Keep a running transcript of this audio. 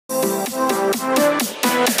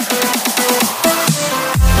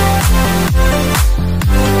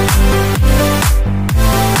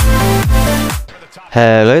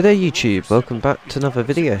Hello there YouTube, welcome back to another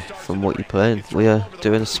video from What You Playing. We are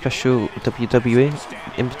doing a special WWE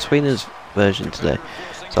Inbetweeners version today.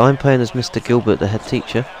 So I'm playing as Mr Gilbert, the head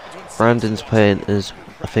teacher. Brandon's playing as,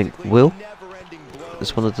 I think, Will.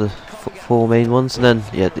 It's one of the four main ones, and then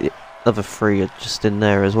yeah, the other three are just in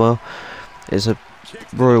there as well. It's a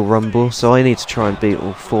Royal Rumble, so I need to try and beat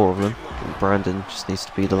all four of them. And Brandon just needs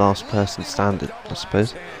to be the last person standing, I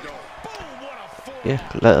suppose. Yeah,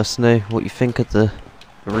 let us know what you think of the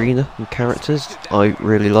arena and characters. I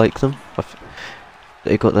really like them.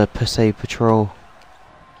 They got their Pussay Patrol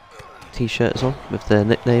t-shirts on with their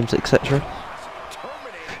nicknames, etc.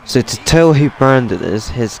 So to tell who Brandon is,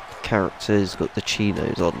 his character's got the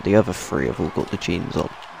chinos on. The other three have all got the jeans on.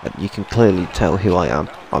 And you can clearly tell who I am.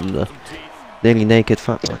 I'm the nearly naked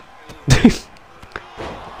fat man.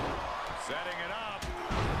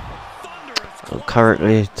 I'm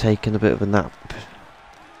currently taking a bit of a nap.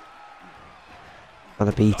 And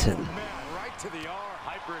a beating.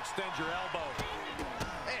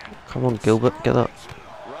 Come on, Gilbert, get up.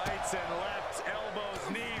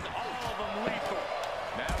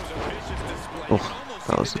 Oh,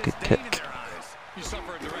 that was a good kick. Yeah.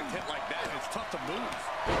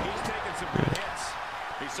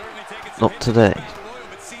 Not today.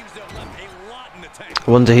 I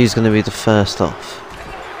wonder who's going to be the first off.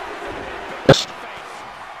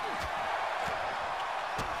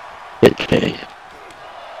 Okay.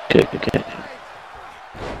 Okay.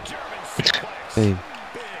 Boom.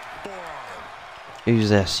 Who's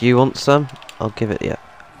this? You want some? I'll give it you.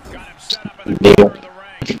 Neil.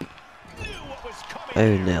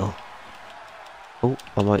 Oh, Neil. Oh,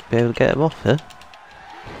 I might be able to get him off here.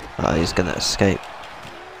 Oh, he's gonna escape.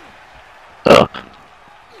 Oh.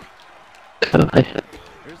 Okay.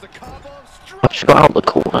 I've just got out the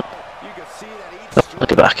corner. Oh,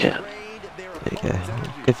 look at back here. There you go.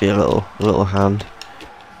 Give you a little hand.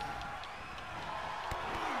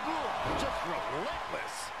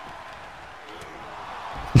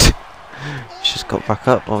 Just got back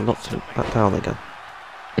up. Oh, knocked him back down again.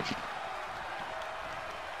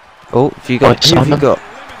 Oh, have you got? Who have you got?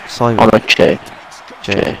 Simon. I'm a J.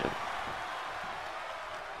 J.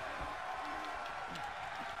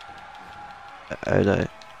 Oh no,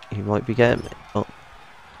 he might be getting me. Oh.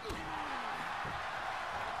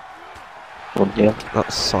 Oh, yeah.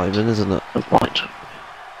 That's Simon, isn't it? Right.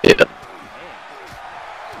 Yeah.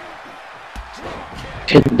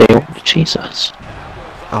 Kid Neil. Jesus.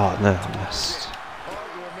 Oh no, I missed.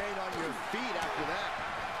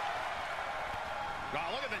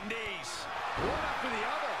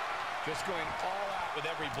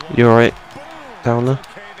 You alright down there?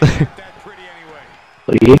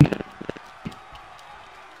 Are you?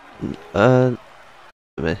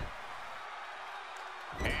 Me.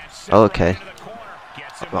 Oh, okay.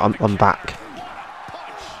 I'm back.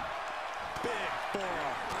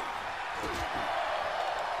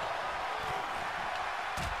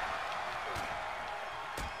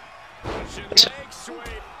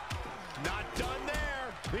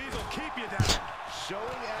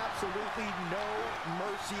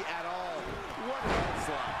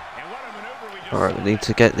 Alright, we need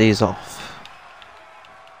to get these off.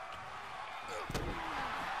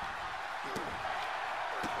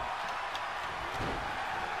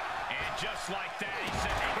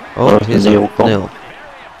 Oh, here's Neil.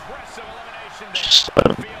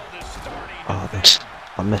 Oh, this.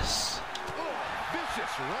 I miss.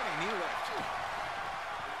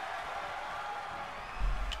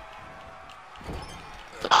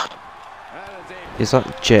 Is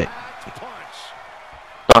that Jay?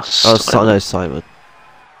 That's oh, no, Simon.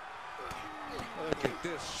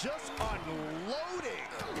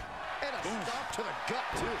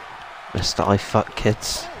 Mr. I fuck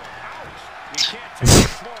kids.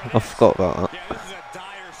 I forgot about that. Yeah, this is a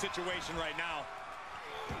dire situation right now.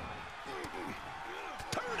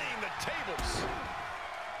 Turning the tables.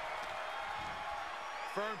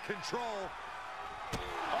 Firm control.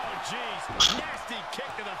 Oh, jeez. Nasty kick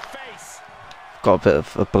to the face. Got a bit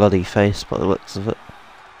of a bloody face by the looks of it.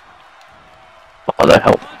 Oh, that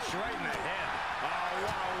helped.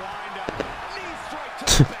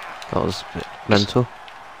 That was a bit mental.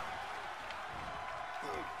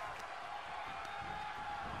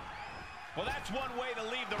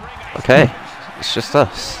 Okay, it's just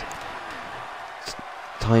us. It's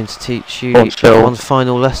time to teach you one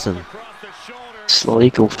final lesson. It's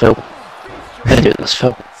illegal, Phil. Don't do this,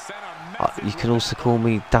 Phil. You can also call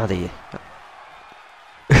me Daddy.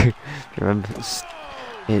 Remember,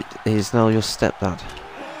 he is now your stepdad.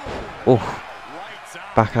 Oh,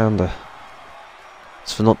 backhander.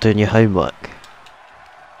 It's for not doing your homework.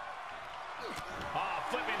 Oh,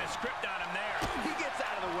 flipping the script on him there. He gets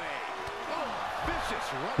out of the way. Oh, vicious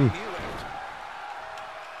running knee lift.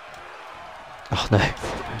 Oh no.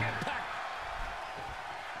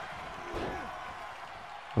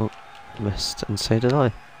 Oh, missed, and so did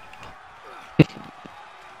I.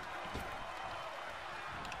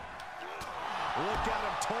 Look at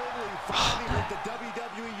him totally fighting with the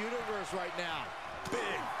WWE Universe right now.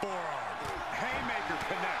 Big forearm. Haymaker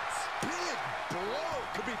connects. Big blow.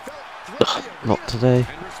 Could be felt throughout the arena. Not today.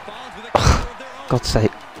 And responds with a counter of their own. God's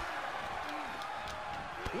sake.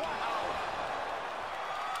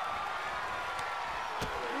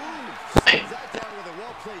 Sends that down with a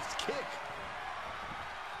well-placed kick.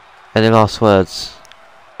 Any last words?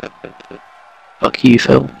 Fuck you,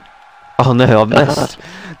 Phil. Oh no, I missed.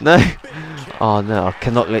 No. Oh no, I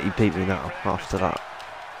cannot let you beat me now after that.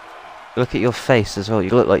 Look at your face as well. You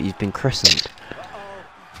look like you've been christened.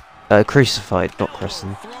 Crucified, not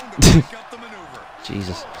christened.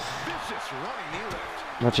 Jesus.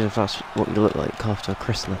 Imagine if that's what you look like after a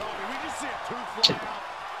christening.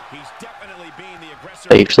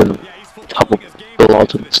 Saves them double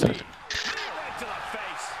blood instead.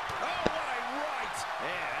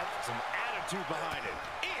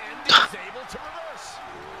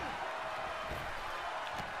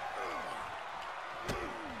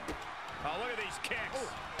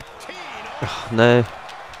 Oh, no.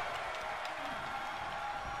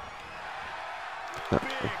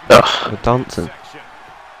 We're dancing.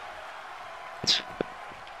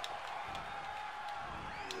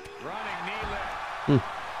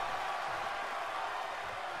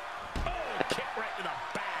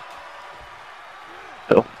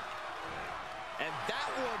 Oh. And that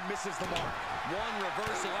one misses the mark. One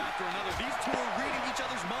reversal after another. These two are reading each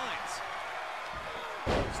other's minds.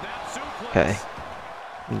 Snap suplex. Okay.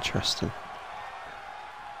 Interesting.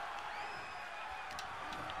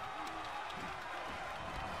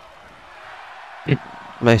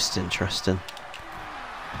 Most interesting.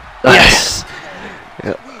 Yes!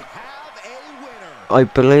 Yep. I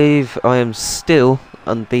believe I am still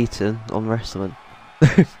unbeaten on wrestling.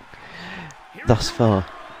 Thus far.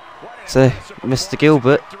 So, Mr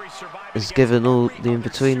Gilbert has given all the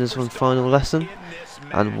Inbetweeners one final lesson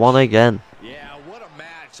and won again.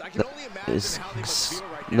 That is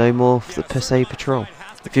no more for the Pussay Patrol.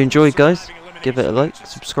 If you enjoyed, guys, give it a like,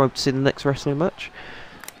 subscribe to see the next wrestling match.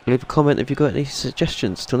 Leave a comment if you've got any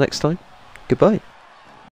suggestions. Till next time, goodbye.